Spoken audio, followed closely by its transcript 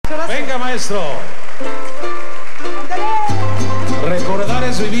Venga, maestro. Recordar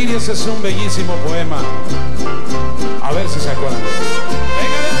es vivir y ese es un bellísimo poema. A ver si se acuerdan.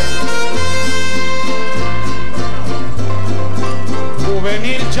 Venga.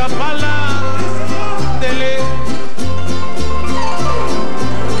 Juvenil Chapala. Dele.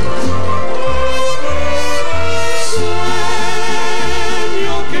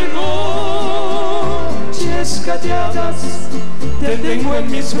 Sueño que noches calladas te tengo en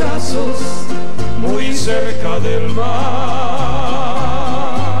mis brazos, muy cerca del mar,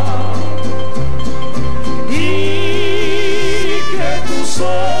 y que tus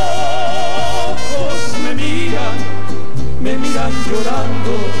ojos me miran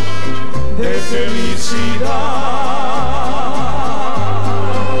llorando de felicidad.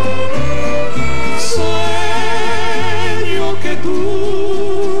 Sueño que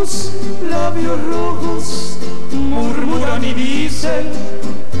tus labios rojos murmuran y dicen: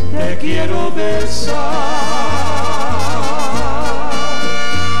 te quiero besar.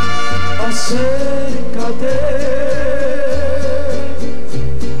 Acércate,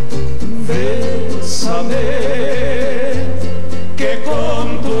 bésame, que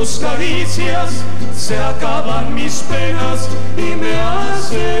con tus caricias se acaban mis penas y me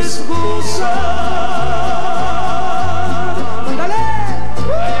haces gozar. ¡Ándale!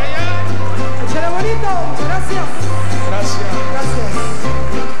 ¡Ay, ay, ay! ¡Échale bonito! Gracias. Gracias. Gracias.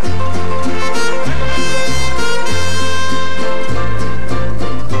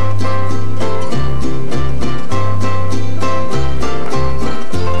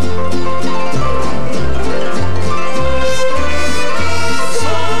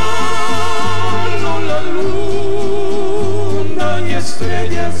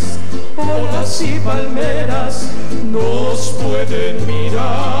 Estrellas, olas y palmeras nos pueden mirar,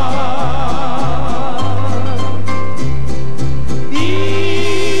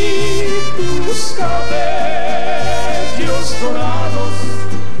 y tus cabellos dorados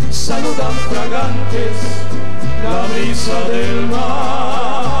saludan fragantes la brisa del mar.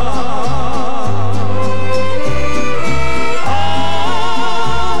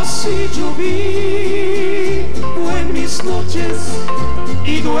 Así yo vivo en mis noches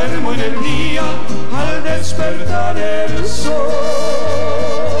y duermo en el día al despertar el sol.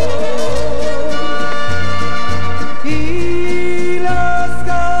 Y las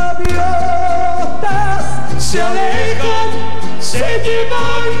gaviotas Se alejan, se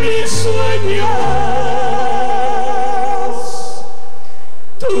llevan mis sueños.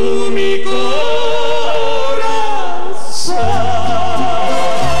 Tú mi corazón.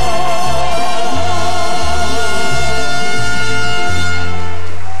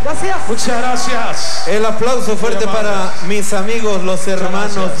 Muchas gracias. El aplauso fuerte para mis amigos los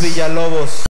hermanos Villalobos.